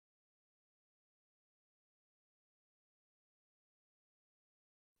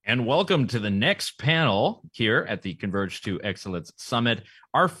And welcome to the next panel here at the Converge to Excellence Summit,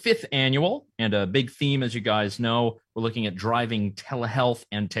 our fifth annual, and a big theme, as you guys know, we're looking at driving telehealth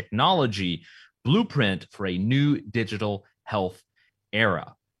and technology blueprint for a new digital health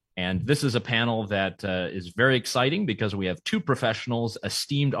era. And this is a panel that is very exciting because we have two professionals,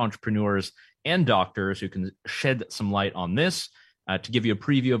 esteemed entrepreneurs and doctors who can shed some light on this. To give you a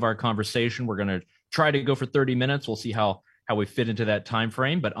preview of our conversation, we're going to try to go for 30 minutes. We'll see how we fit into that time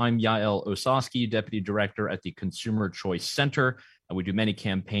frame. But I'm Yaël Ossowski, Deputy Director at the Consumer Choice Center. We do many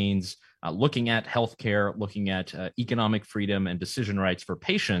campaigns looking at healthcare, looking at economic freedom and decision rights for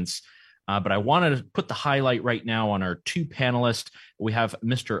patients. But I wanted to put the highlight right now on our two panelists. We have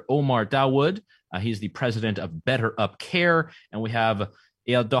Mr. Omar Dawood. He's the president of BetterUp Care. And we have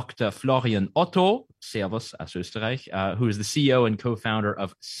Dr. Florian Otto, Servus aus Österreich, who is the CEO and co-founder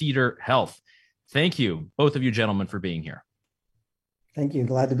of Cedar Health. Thank you, both of you gentlemen, for being here. Thank you.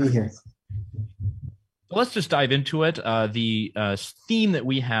 Glad to be here. So let's just dive into it. The theme that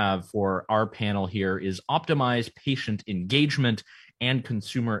we have for our panel here is optimize patient engagement and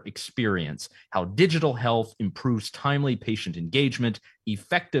consumer experience, how digital health improves timely patient engagement,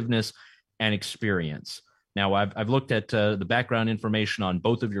 effectiveness, and experience. Now, I've looked at the background information on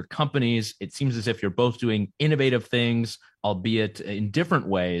both of your companies. It seems as if you're both doing innovative things, albeit in different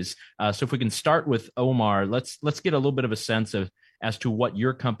ways. So if we can start with Omar, let's get a little bit of a sense of as to what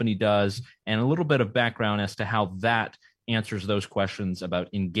your company does and a little bit of background as to how that answers those questions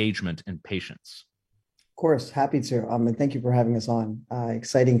about engagement and patients. Of course, happy to. And thank you for having us on.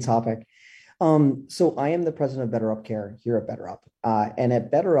 Exciting topic. So I am the president of BetterUp Care here at BetterUp. And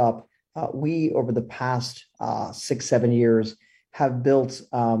at BetterUp, we, over the past 6-7 years, have built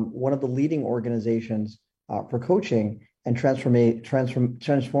one of the leading organizations for coaching and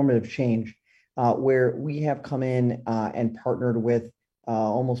transformative change, where we have come in and partnered with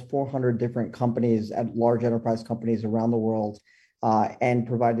almost 400 different companies at large enterprise companies around the world and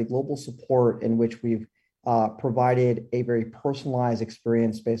provided global support in which we've provided a very personalized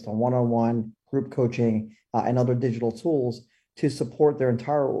experience based on one-on-one group coaching and other digital tools to support their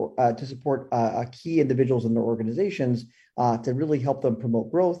key individuals in their organizations to really help them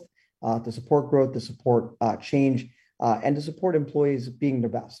promote growth, to support change, and to support employees being their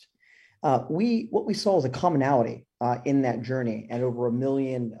best. What we saw as a commonality in that journey and over 1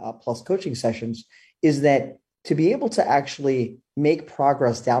 million plus coaching sessions is that to be able to actually make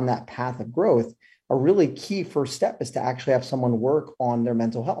progress down that path of growth, a really key first step is to actually have someone work on their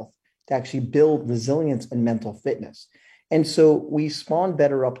mental health, to actually build resilience and mental fitness. And so we spawned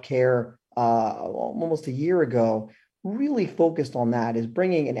BetterUp Care almost a year ago, really focused on that, is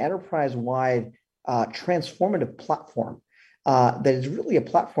bringing an enterprise-wide transformative platform that is really a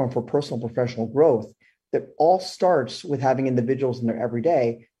platform for personal and professional growth that all starts with having individuals in their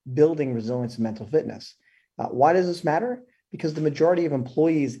everyday building resilience and mental fitness. Why does this matter? Because the majority of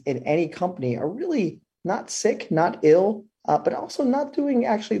employees in any company are really not sick, not ill, but also not doing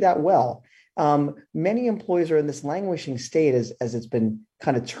actually that well. Many employees are in this languishing state, as it's been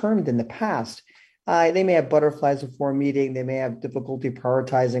kind of termed in the past. They may have butterflies before a meeting. They may have difficulty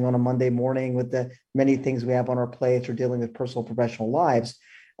prioritizing on a Monday morning with the many things we have on our plates or dealing with personal and professional lives.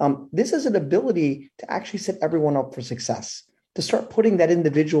 This is an ability to actually set everyone up for success, to start putting that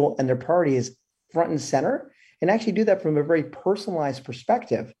individual and their priorities front and center, and actually do that from a very personalized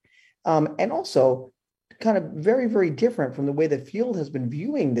perspective. And also kind of very, very different from the way the field has been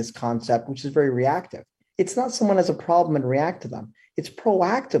viewing this concept, which is very reactive. It's not someone has a problem and react to them. It's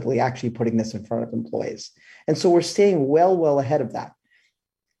proactively actually putting this in front of employees. And so we're staying well ahead of that.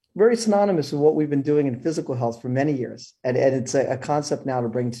 Very synonymous with what we've been doing in physical health for many years. And it's a concept now to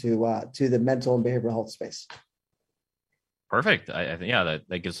bring to the mental and behavioral health space. Perfect. I think, yeah,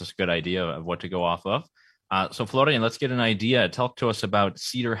 that gives us a good idea of what to go off of. So Florian, let's get an idea. Talk to us about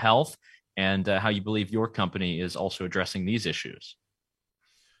Cedar Health and how you believe your company is also addressing these issues.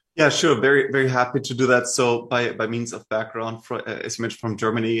 Yeah, sure. Very, very happy to do that. So by means of background, as you mentioned, from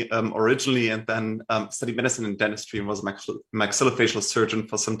Germany originally, and then studied medicine and dentistry and was a maxillofacial surgeon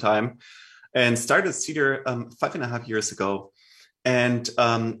for some time, and started Cedar 5.5 years ago. And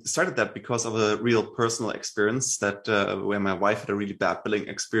started that because of a real personal experience that where my wife had a really bad billing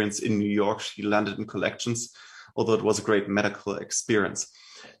experience in New York. She landed in collections, although it was a great medical experience.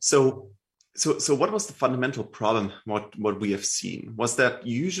 So what was the fundamental problem? What we have seen was that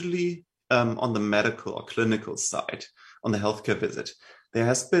usually on the medical or clinical side, on the healthcare visit, there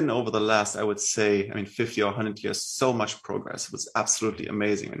has been over the last, I would say, 50 or 100 years, so much progress. It was absolutely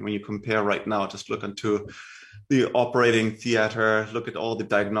amazing. And when you compare right now, just look into the operating theater, look at all the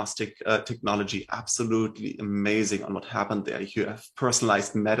diagnostic technology, absolutely amazing on what happened there. You have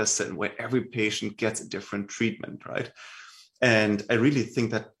personalized medicine where every patient gets a different treatment, right? And I really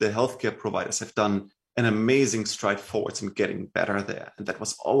think that the healthcare providers have done an amazing stride forwards in getting better there. And that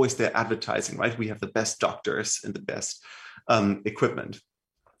was always their advertising, right? We have the best doctors and the best equipment.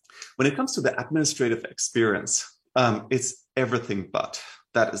 When it comes to the administrative experience, it's everything but.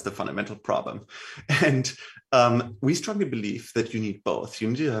 That is the fundamental problem. And we strongly believe that you need both. You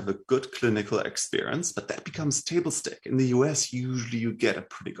need to have a good clinical experience, but that becomes table stake. In the US, usually you get a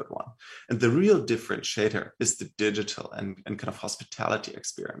pretty good one. And the real differentiator is the digital and kind of hospitality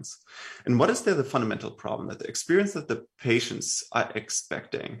experience. And what is there the fundamental problem? That the experience that the patients are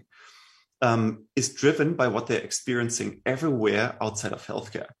expecting is driven by what they're experiencing everywhere outside of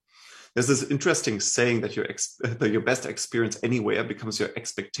healthcare. There's this interesting saying that your best experience anywhere becomes your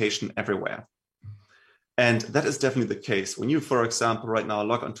expectation everywhere. And that is definitely the case. When you, for example, right now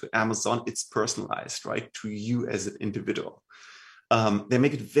log onto Amazon, it's personalized, right, to you as an individual. They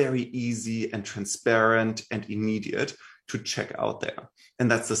make it very easy and transparent and immediate to check out there.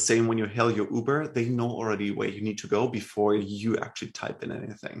 And that's the same when you hail your Uber. They know already where you need to go before you actually type in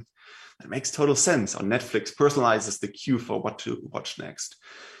anything. That makes total sense. On Netflix, personalizes the queue for what to watch next.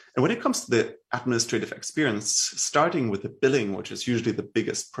 And when it comes to the administrative experience, starting with the billing, which is usually the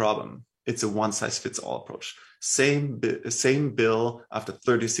biggest problem, it's a one-size-fits-all approach. Same bill after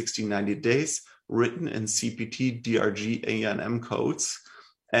 30, 60, 90 days, written in CPT, DRG, A&M codes,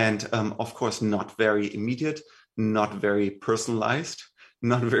 and of course, not very immediate, not very personalized,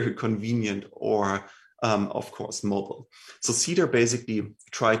 not very convenient, or of course, mobile. So Cedar basically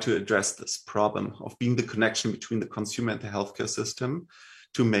tried to address this problem of being the connection between the consumer and the healthcare system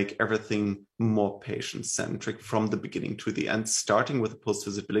to make everything more patient-centric from the beginning to the end, starting with a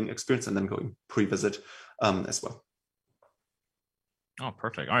post-visit billing experience and then going pre-visit as well. Oh,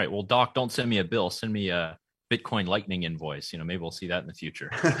 perfect. All right. Well, Doc, don't send me a bill. Send me a Bitcoin Lightning invoice. Maybe we'll see that in the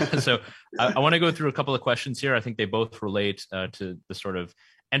future. So I want to go through a couple of questions here. I think they both relate to the sort of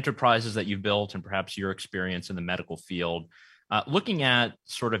enterprises that you've built and perhaps your experience in the medical field. Looking at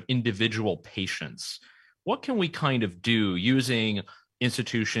sort of individual patients, what can we kind of do using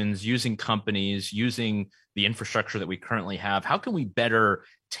institutions, using companies, using the infrastructure that we currently have? How can we better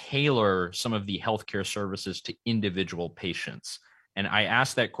tailor some of the healthcare services to individual patients? And I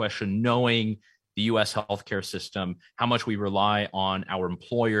ask that question knowing the US healthcare system, how much we rely on our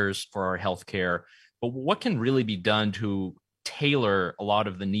employers for our healthcare, but what can really be done to tailor a lot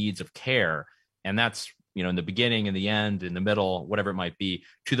of the needs of care? And that's, in the beginning, in the end, in the middle, whatever it might be,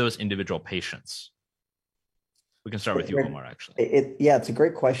 to those individual patients. We can start with you, Omar, actually. It's a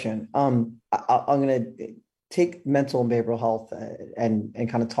great question. I'm going to take mental and behavioral health and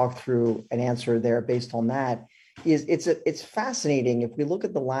kind of talk through an answer there based on that. It's fascinating. If we look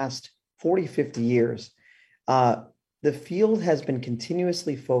at the last 40, 50 years, the field has been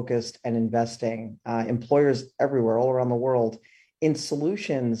continuously focused and investing, employers everywhere, all around the world, in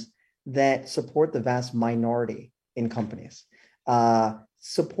solutions that support the vast minority in companies.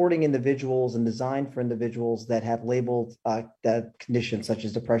 Supporting individuals and designed for individuals that have labeled conditions such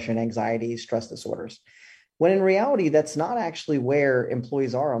as depression, anxiety, stress disorders. When in reality, that's not actually where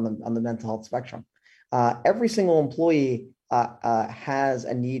employees are on the mental health spectrum. Every single employee has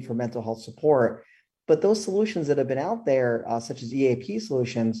a need for mental health support, but those solutions that have been out there, such as EAP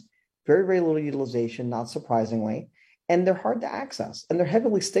solutions, very, very little utilization, not surprisingly, and they're hard to access and they're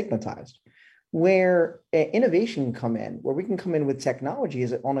heavily stigmatized. Where innovation can come in, where we can come in with technology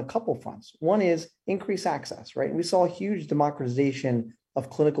is on a couple fronts. One is increase access, right? And we saw a huge democratization of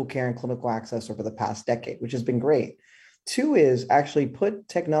clinical care and clinical access over the past decade, which has been great. Two is actually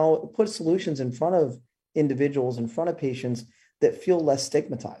put solutions in front of individuals, in front of patients that feel less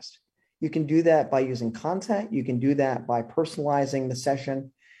stigmatized. You can do that by using content. You can do that by personalizing the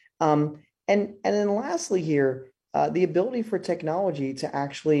session. And then lastly here, the ability for technology to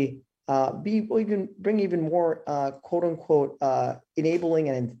actually bring even more quote unquote enabling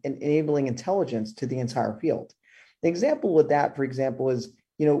intelligence to the entire field. An example with that, for example, is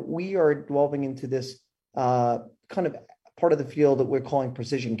we are delving into this kind of part of the field that we're calling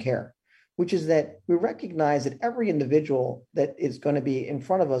precision care, which is that we recognize that every individual that is going to be in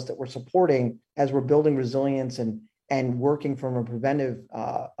front of us that we're supporting as we're building resilience and working from a preventive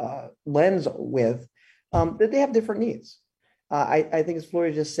lens with, that they have different needs. I think as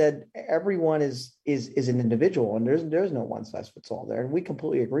Florian just said, everyone is an individual, and there's no one size fits all there, and we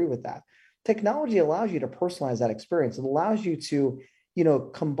completely agree with that. Technology allows you to personalize that experience. It allows you to,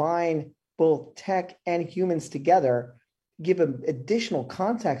 combine both tech and humans together, give them additional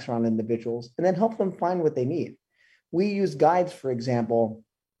context around individuals, and then help them find what they need. we use guides, for example,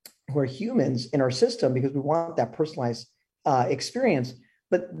 who are humans in our system because we want that personalized experience,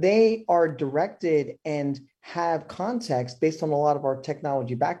 but they are directed and have context based on a lot of our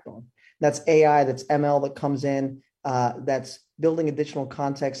technology backbone. That's AI, that's ML that comes in, that's building additional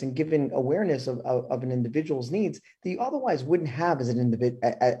context and giving awareness of an individual's needs that you otherwise wouldn't have as an individual,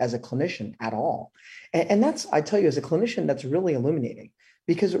 as a clinician at all. And that's, I tell you, as a clinician, that's really illuminating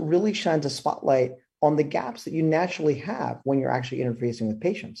because it really shines a spotlight on the gaps that you naturally have when you're actually interfacing with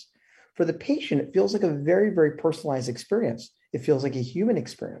patients. For the patient, it feels like a very, very personalized experience. It feels like a human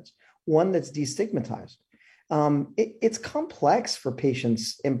experience, one that's destigmatized. It's complex for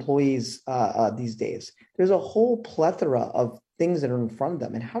patients, employees these days. There's a whole plethora of things that are in front of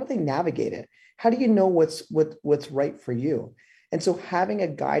them, and how do they navigate it? How do you know what's right for you? And so, having a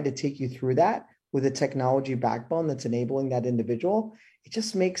guide to take you through that with a technology backbone that's enabling that individual, it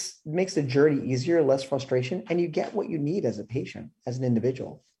just makes the journey easier, less frustration, and you get what you need as a patient, as an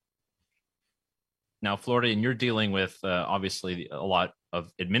individual. Now, Florian, you're dealing with obviously a lot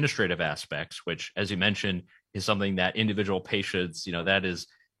of administrative aspects, which, as you mentioned, is something that individual patients, that is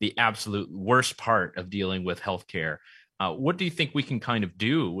the absolute worst part of dealing with healthcare. What do you think we can kind of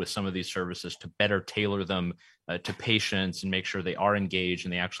do with some of these services to better tailor them to patients and make sure they are engaged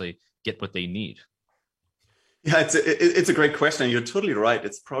and they actually get what they need? Yeah, it's a great question. And you're totally right.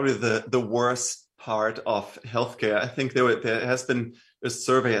 It's probably the worst part of healthcare. I think there has been a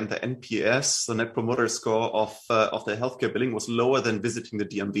survey, and the NPS, the Net Promoter Score of the healthcare billing, was lower than visiting the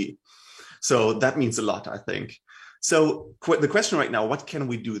DMV. So that means a lot, I think. So the question right now, what can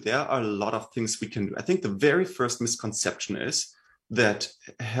we do? There are a lot of things we can do. I think the very first misconception is that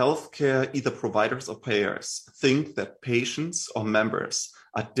healthcare, either providers or payers, think that patients or members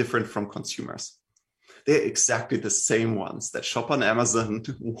are different from consumers. They're exactly the same ones that shop on Amazon,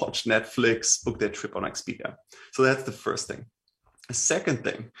 watch Netflix, book their trip on Expedia. So that's the first thing. The second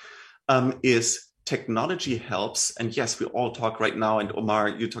thing is technology helps. And yes, we all talk right now, and Omar,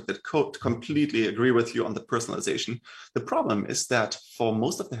 you talked that code, completely agree with you on the personalization. The problem is that for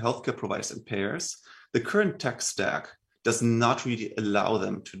most of the healthcare providers and payers, the current tech stack does not really allow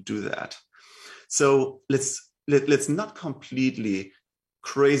them to do that. So let's not completely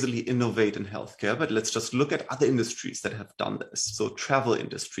crazily innovate in healthcare, but let's just look at other industries that have done this. So travel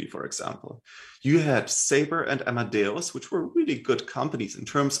industry, for example, you had Sabre and Amadeus, which were really good companies in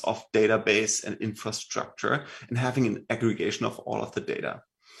terms of database and infrastructure and having an aggregation of all of the data.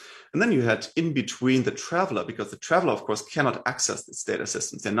 And then you had in between the traveler, because the traveler, of course, cannot access these data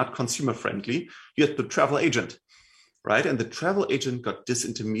systems. They're not consumer friendly. You had the travel agent, right? And the travel agent got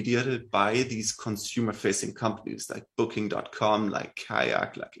disintermediated by these consumer-facing companies like Booking.com, like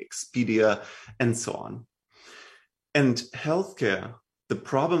Kayak, like Expedia, and so on. And healthcare, the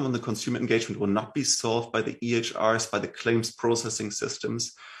problem on the consumer engagement will not be solved by the EHRs, by the claims processing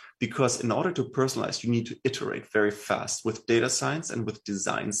systems, because in order to personalize, you need to iterate very fast with data science and with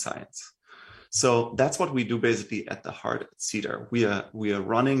design science. So that's what we do basically at the heart at Cedar. We are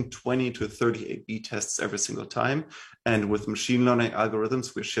running 20 to 30 A/B tests every single time. And with machine learning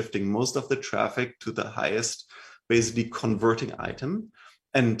algorithms, we're shifting most of the traffic to the highest, basically converting item.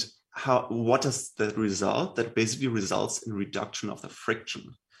 And what does that result? That basically results in reduction of the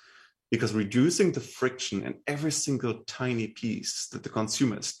friction. Because reducing the friction in every single tiny piece that the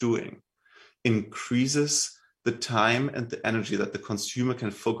consumer is doing increases the time and the energy that the consumer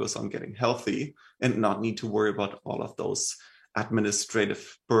can focus on getting healthy and not need to worry about all of those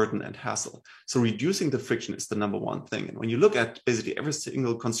administrative burden and hassle. So reducing the friction is the number one thing. And when you look at basically every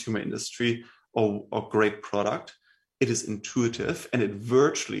single consumer industry or great product, it is intuitive and it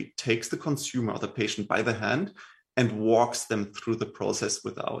virtually takes the consumer or the patient by the hand and walks them through the process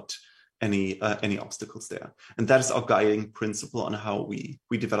without any obstacles there. And that is our guiding principle on how we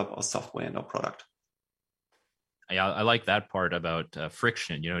develop our software and our product. Yeah, I like that part about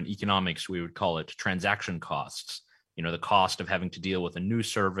friction. In economics, we would call it transaction costs. The cost of having to deal with a new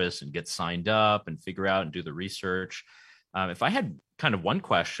service and get signed up and figure out and do the research. If I had kind of one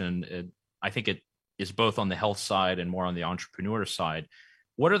question, I think it is both on the health side and more on the entrepreneur side.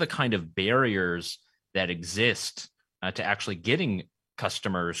 What are the kind of barriers that exist to actually getting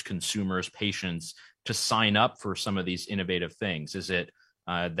customers, consumers, patients to sign up for some of these innovative things? Is it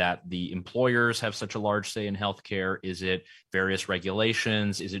that the employers have such a large say in healthcare? Is it various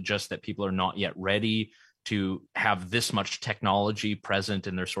regulations? Is it just that people are not yet ready to have this much technology present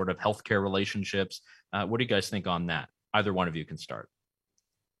in their sort of healthcare relationships? What do you guys think on that? Either one of you can start.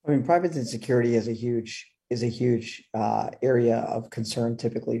 I mean, privacy and security is a huge area of concern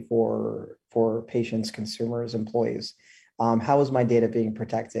typically for patients, consumers, employees. How is my data being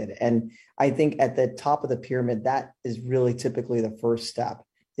protected? And I think at the top of the pyramid, that is really typically the first step,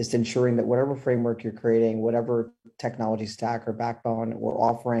 is to ensuring that whatever framework you're creating, whatever technology stack or backbone we're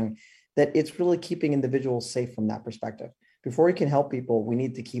offering, that it's really keeping individuals safe from that perspective. Before we can help people, we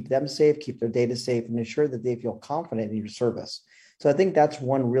need to keep them safe, keep their data safe, and ensure that they feel confident in your service. So I think that's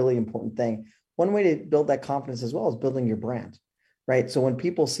one really important thing. One way to build that confidence as well is building your brand, right? So when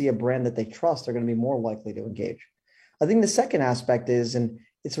people see a brand that they trust, they're going to be more likely to engage. I think the second aspect is, and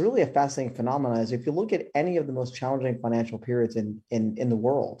it's really a fascinating phenomenon, is if you look at any of the most challenging financial periods in the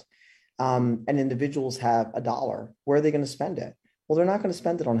world, and individuals have a dollar, where are they going to spend it? Well, they're not going to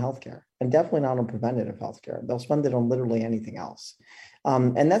spend it on healthcare, and definitely not on preventative healthcare. They'll spend it on literally anything else.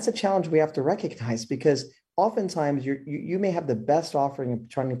 And that's a challenge we have to recognize, because oftentimes you may have the best offering of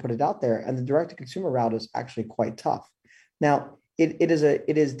trying to put it out there, and the direct-to-consumer route is actually quite tough. Now, it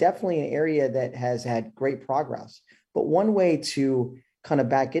is definitely an area that has had great progress, but one way to kind of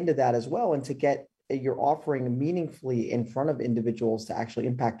back into that as well, and to get your offering meaningfully in front of individuals to actually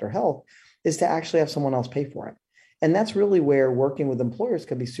impact their health, is to actually have someone else pay for it. And that's really where working with employers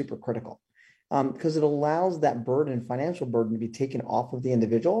can be super critical, because it allows that burden, financial burden, to be taken off of the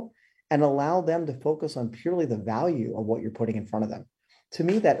individual and allow them to focus on purely the value of what you're putting in front of them. To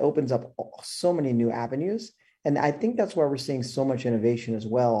me, that opens up so many new avenues. And I think that's why we're seeing so much innovation as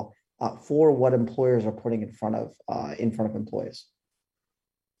well, for what employers are putting in front of employees.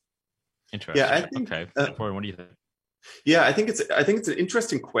 Interesting. Yeah, I think. Okay, Florian, what do you think? Yeah, I think it's an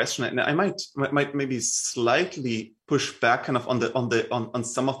interesting question, and I might maybe slightly push back kind of on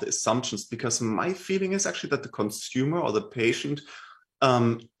some of the assumptions, because my feeling is actually that the consumer or the patient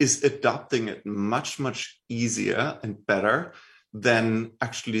is adopting it much easier and better than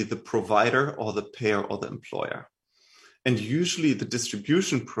actually the provider or the payer or the employer. And usually the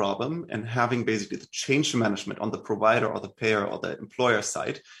distribution problem and having basically the change management on the provider or the payer or the employer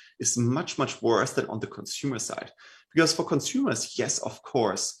side is much worse than on the consumer side. Because for consumers, yes, of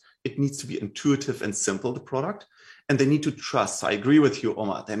course, it needs to be intuitive and simple, the product, and they need to trust. So I agree with you,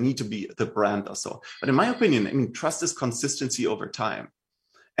 Omar, there need to be the brand or so. But in my opinion, I mean, trust is consistency over time.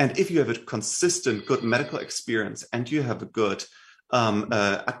 And if you have a consistent, good medical experience and you have a good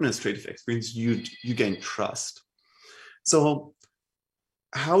administrative experience, you gain trust. So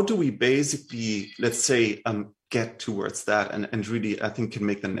how do we basically, let's say, get towards that and really, I think, can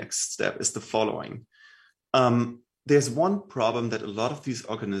make the next step is the following. There's one problem that a lot of these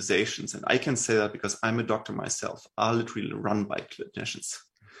organizations, and I can say that because I'm a doctor myself, are literally run by clinicians.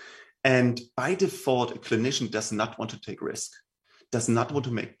 And by default, a clinician does not want to take risk, does not want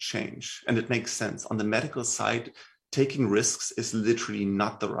to make change. And it makes sense. On the medical side, taking risks is literally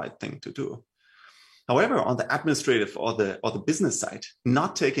not the right thing to do. However, on the administrative or the business side,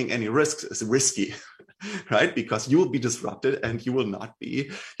 not taking any risks is risky, right? Because you will be disrupted and you will not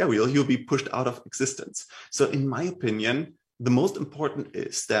be, you'll be pushed out of existence. So in my opinion, the most important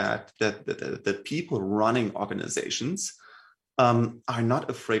is that people running organizations are not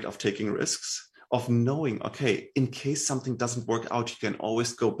afraid of taking risks, of knowing, okay, in case something doesn't work out, you can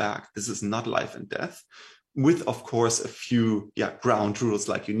always go back. This is not life and death. With, of course, a few ground rules,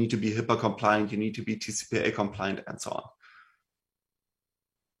 like you need to be HIPAA compliant, you need to be TCPA compliant, and so on.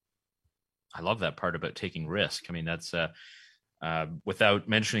 I love that part about taking risk. I mean, that's without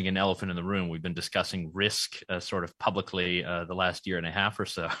mentioning an elephant in the room, we've been discussing risk sort of publicly the last year and a half or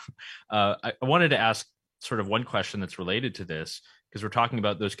so. I wanted to ask sort of one question that's related to this, because we're talking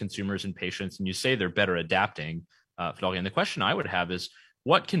about those consumers and patients, and you say they're better adapting, Florian. The question I would have is,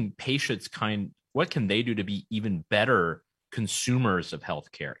 what can they do to be even better consumers of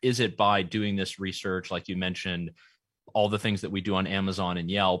healthcare? Is it by doing this research, like you mentioned, all the things that we do on Amazon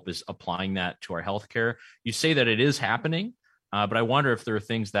and Yelp, is applying that to our healthcare? You say that it is happening, but I wonder if there are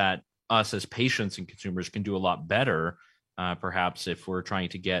things that us as patients and consumers can do a lot better, perhaps if we're trying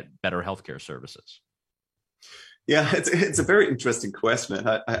to get better healthcare services. Yeah, it's a very interesting question.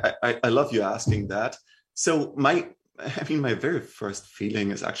 I love you asking that. So my very first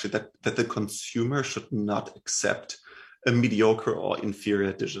feeling is actually that the consumer should not accept a mediocre or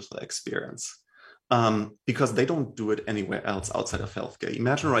inferior digital experience, because they don't do it anywhere else outside of healthcare.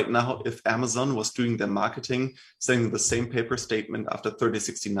 Imagine right now if Amazon was doing their marketing, sending the same paper statement after 30,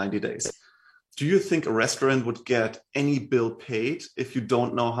 60, 90 days. Do you think a restaurant would get any bill paid if you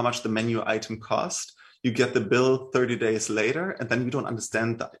don't know how much the menu item cost? You get the bill 30 days later, and then you don't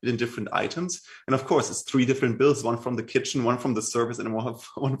understand that in different items. And of course, it's 3 different bills, one from the kitchen, one from the service, and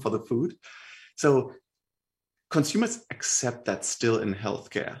one for the food. So consumers accept that still in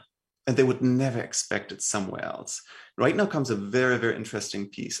healthcare. and they would never expect it somewhere else. Right now comes a very, very interesting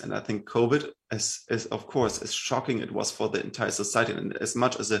piece. And I think COVID is of course, as shocking it was for the entire society and as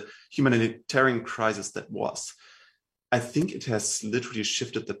much as a humanitarian crisis that was, I think it has literally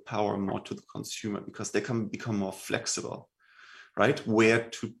shifted the power more to the consumer because they can become more flexible, right? Where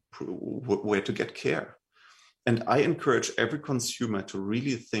to get care. And I encourage every consumer to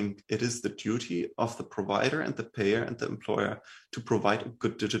really think it is the duty of the provider and the payer and the employer to provide a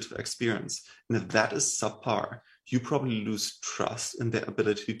good digital experience. And if that is subpar, you probably lose trust in their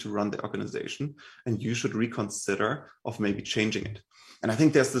ability to run the organization, and you should reconsider of maybe changing it. And I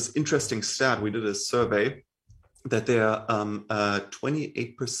think there's this interesting stat. We did a survey that there are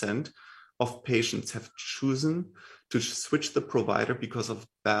 28% of patients have chosen to switch the provider because of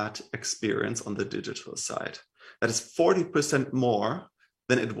bad experience on the digital side. That is 40% more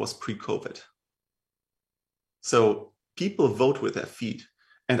than it was pre-COVID. So people vote with their feet,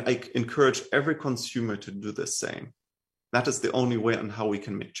 and I encourage every consumer to do the same. That is the only way on how we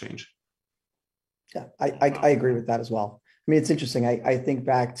can make change. Yeah, I agree with that as well. I mean, it's interesting. I think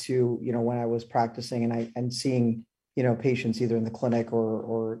back to, when I was practicing and seeing, patients either in the clinic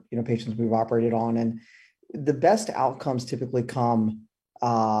or patients we've operated on, and the best outcomes typically come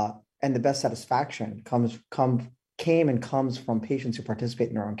and the best satisfaction comes from patients who participate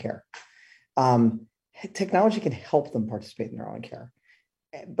in their own care. Technology can help them participate in their own care.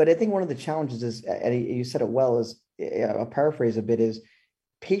 But I think one of the challenges is, and you said it well, is a paraphrase a bit, is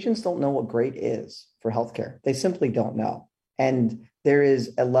patients don't know what great is for healthcare. They simply don't know. And there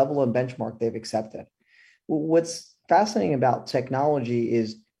is a level of benchmark they've accepted. What's fascinating about technology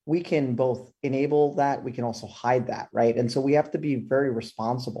is we can both enable that, we can also hide that, right? And so we have to be very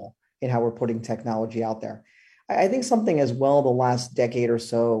responsible in how we're putting technology out there. I think something as well the last decade or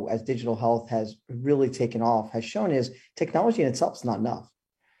so, as digital health has really taken off, has shown is technology in itself is not enough.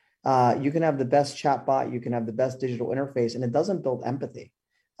 You can have the best chatbot, you can have the best digital interface, and it doesn't build empathy.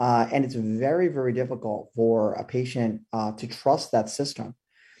 And it's very, very difficult for a patient to trust that system.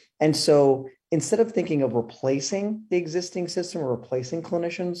 And so instead of thinking of replacing the existing system or replacing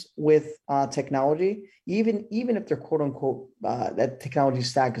clinicians with technology, even if they're quote unquote, that technology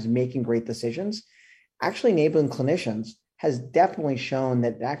stack is making great decisions, actually enabling clinicians has definitely shown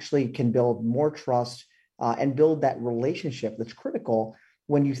that it actually can build more trust and build that relationship that's critical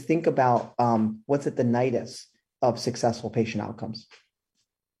when you think about what's at the nidus of successful patient outcomes.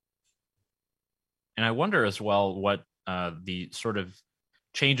 And I wonder as well what the sort of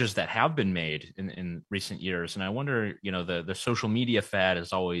changes that have been made in recent years. And I wonder, the social media fad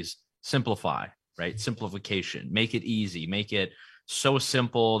is always simplify, right? Simplification, make it easy, make it so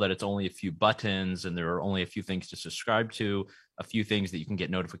simple that it's only a few buttons and there are only a few things to subscribe to, a few things that you can get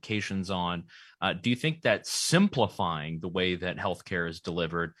notifications on. Do you think that simplifying the way that healthcare is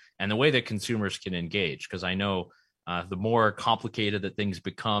delivered and the way that consumers can engage? Because I know the more complicated that things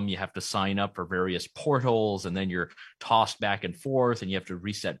become, you have to sign up for various portals and then you're tossed back and forth and you have to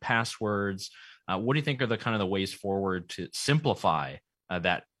reset passwords. What do you think are the ways forward to simplify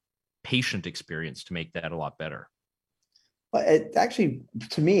that patient experience to make that a lot better? Well, it actually,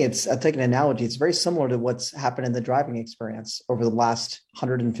 to me, I'll take an analogy. It's very similar to what's happened in the driving experience over the last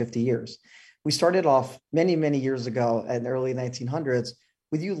 150 years. We started off many, many years ago in the early 1900s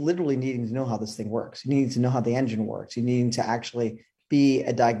with you literally needing to know how this thing works. You need to know how the engine works. You needing to actually be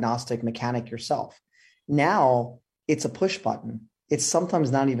a diagnostic mechanic yourself. Now it's a push button. It's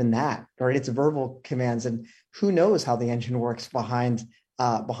sometimes not even that, right? It's verbal commands, and who knows how the engine works behind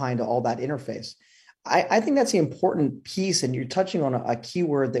all that interface. I think that's the important piece, and you're touching on a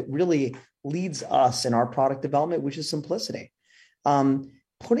keyword that really leads us in our product development, which is simplicity.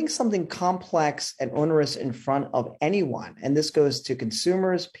 Putting something complex and onerous in front of anyone, and this goes to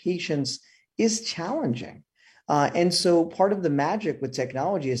consumers, patients, is challenging. And so part of the magic with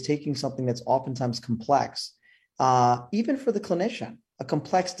technology is taking something that's oftentimes complex, even for the clinician, a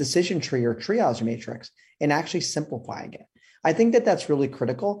complex decision tree or triage matrix, and actually simplifying it. I think that that's really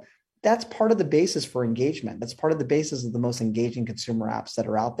critical. That's part of the basis for engagement. That's part of the basis of the most engaging consumer apps that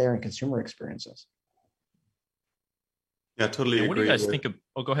are out there and consumer experiences. Yeah, totally agree. What do you guys think of?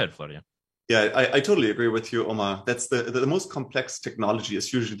 Oh, go ahead, Florian. Yeah, I totally agree with you, Omar. That's the most complex technology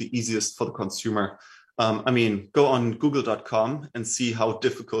is usually the easiest for the consumer. Go on google.com and see how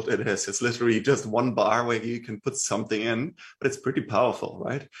difficult it is. It's literally just one bar where you can put something in, but it's pretty powerful,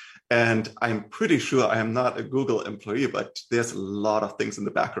 right? And I'm pretty sure I am not a Google employee, but there's a lot of things in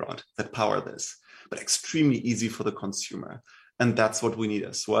the background that power this, but extremely easy for the consumer. And that's what we need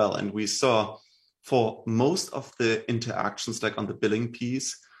as well. And we saw for most of the interactions, like on the billing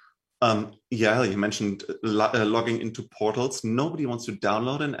piece, Yeah, you mentioned logging into portals. Nobody wants to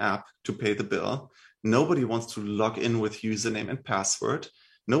download an app to pay the bill. Nobody wants to log in with username and password.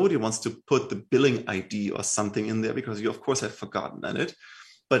 Nobody wants to put the billing ID or something in there because you, of course, have forgotten it.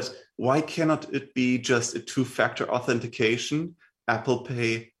 But why cannot it be just a two-factor authentication, Apple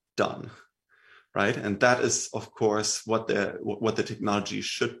Pay, done? Right? And that is, of course, what the technology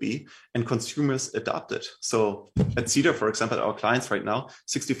should be, and consumers adopt it. So at Cedar, for example, our clients right now,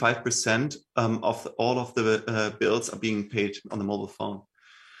 65% of all of the bills are being paid on the mobile phone.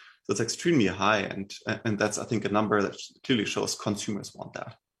 So it's extremely high, and that's, I think, a number that clearly shows consumers want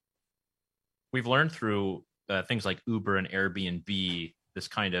that. We've learned through things like Uber and Airbnb, this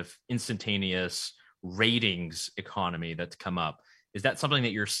kind of instantaneous ratings economy that's come up. Is that something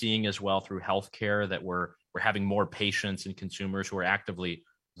that you're seeing as well through healthcare, that we're having more patients and consumers who are actively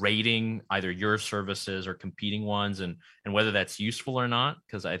rating either your services or competing ones, and whether that's useful or not?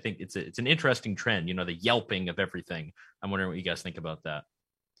 Because I think it's an interesting trend, the Yelping of everything. I'm wondering what you guys think about that.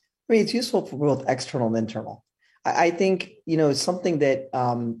 I mean, it's useful for both external and internal. I think, it's something that,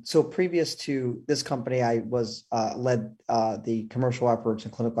 so previous to this company, I was led the commercial efforts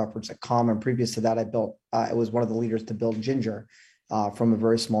and clinical efforts at Calm. And previous to that, I was one of the leaders to build Ginger from a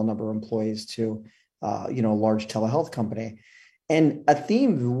very small number of employees to, a large telehealth company. And a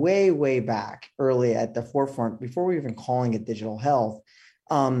theme way, way back early at the forefront, before we were even calling it digital health,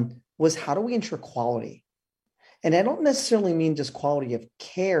 was how do we ensure quality? And I don't necessarily mean just quality of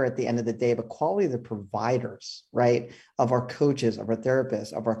care at the end of the day, but quality of the providers, right? Of our coaches, of our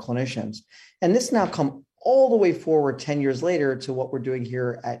therapists, of our clinicians. And this now come all the way forward 10 years later to what we're doing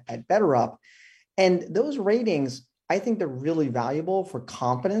here at BetterUp. And those ratings, I think they're really valuable for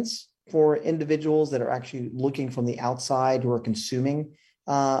confidence for individuals that are actually looking from the outside, who are consuming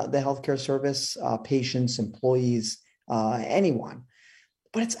the healthcare service, patients, employees, anyone.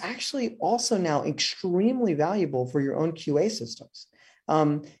 But it's actually also now extremely valuable for your own QA systems.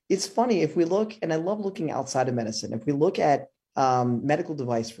 It's funny, if we look, and I love looking outside of medicine, if we look at medical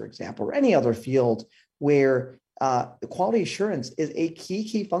device, for example, or any other field where quality assurance is a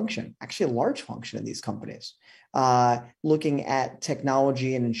key function, actually a large function in these companies, looking at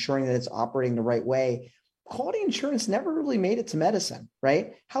technology and ensuring that it's operating the right way. Quality insurance never really made it to medicine,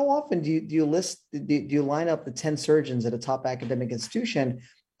 right? How often do you line up the 10 surgeons at a top academic institution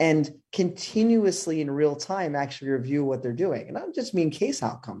and continuously in real time actually review what they're doing? And I don't just mean case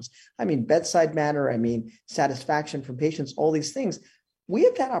outcomes. I mean bedside manner. I mean satisfaction from patients, all these things. We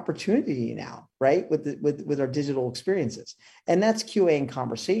have that opportunity now, right? With our digital experiences. And that's QAing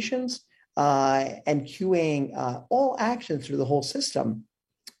conversations and QAing all actions through the whole system,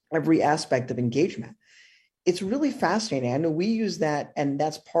 every aspect of engagement. It's really fascinating. I know we use that, and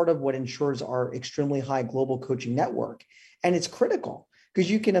that's part of what ensures our extremely high global coaching network. And it's critical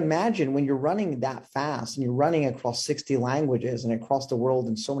because you can imagine when you're running that fast and you're running across 60 languages and across the world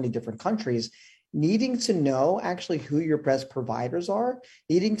in so many different countries, needing to know actually who your best providers are,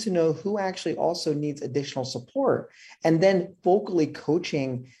 needing to know who actually also needs additional support, and then vocally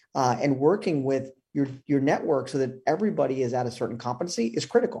coaching and working with your network so that everybody is at a certain competency is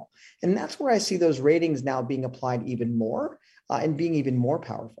critical. And that's where I see those ratings now being applied even more and being even more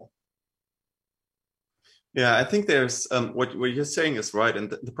powerful. Yeah, I think there's what you're saying is right. And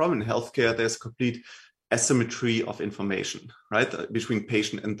the problem in healthcare, there's complete asymmetry of information, right, between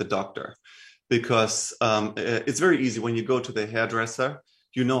patient and the doctor. Because it's very easy when you go to the hairdresser,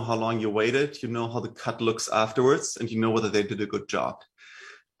 you know how long you waited, you know how the cut looks afterwards, and you know whether they did a good job.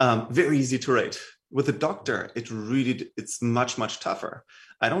 Very easy to rate. With a doctor, it's much tougher.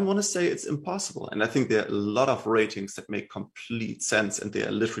 I don't want to say it's impossible. And I think there are a lot of ratings that make complete sense, and they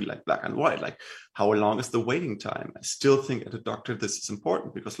are literally like black and white, like how long is the waiting time? I still think at a doctor, this is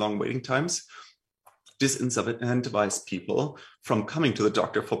important because long waiting times disincentivize people from coming to the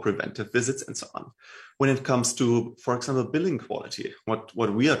doctor for preventive visits and so on. When it comes to, for example, billing quality, what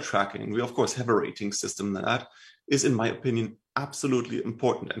we are tracking, we of course have a rating system that is, in my opinion, absolutely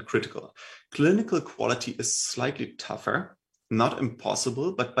important and critical. Clinical quality is slightly tougher, not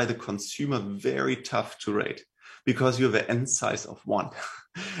impossible, but by the consumer, very tough to rate because you have an N size of 1.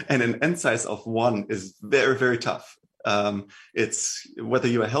 And an N size of 1 is very tough. It's whether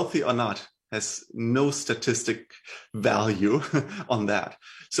you are healthy or not has no statistic value on that.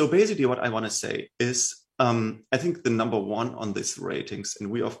 So basically what I want to say is, I think the number one on these ratings,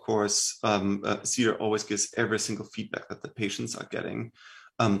 and we, of course, Cedar always gives every single feedback that the patients are getting,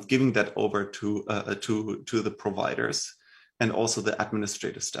 giving that over to the providers and also the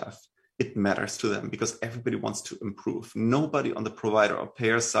administrative staff. It matters to them because everybody wants to improve. Nobody on the provider or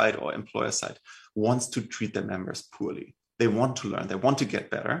payer side or employer side wants to treat their members poorly. They want to learn, they want to get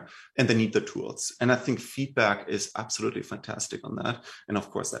better, and they need the tools. And I think feedback is absolutely fantastic on that. And of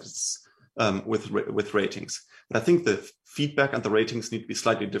course, that is with ratings. But I think the feedback and the ratings need to be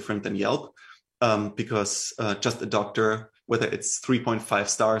slightly different than Yelp, because just a doctor, whether it's 3.5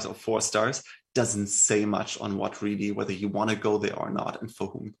 stars or 4 stars, doesn't say much on whether you want to go there or not, and for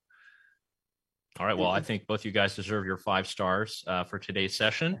whom. All right. Well, I think both you guys deserve your 5 stars for today's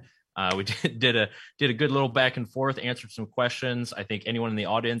session. We did a good little back and forth, answered some questions. I think anyone in the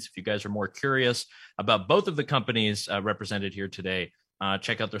audience, if you guys are more curious about both of the companies represented here today,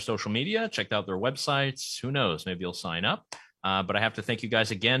 check out their social media, check out their websites. Who knows? Maybe you'll sign up. But I have to thank you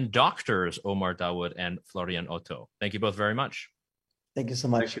guys again, doctors Omar Dawood and Florian Otto. Thank you both very much. Thank you so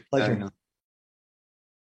much. Pleasure.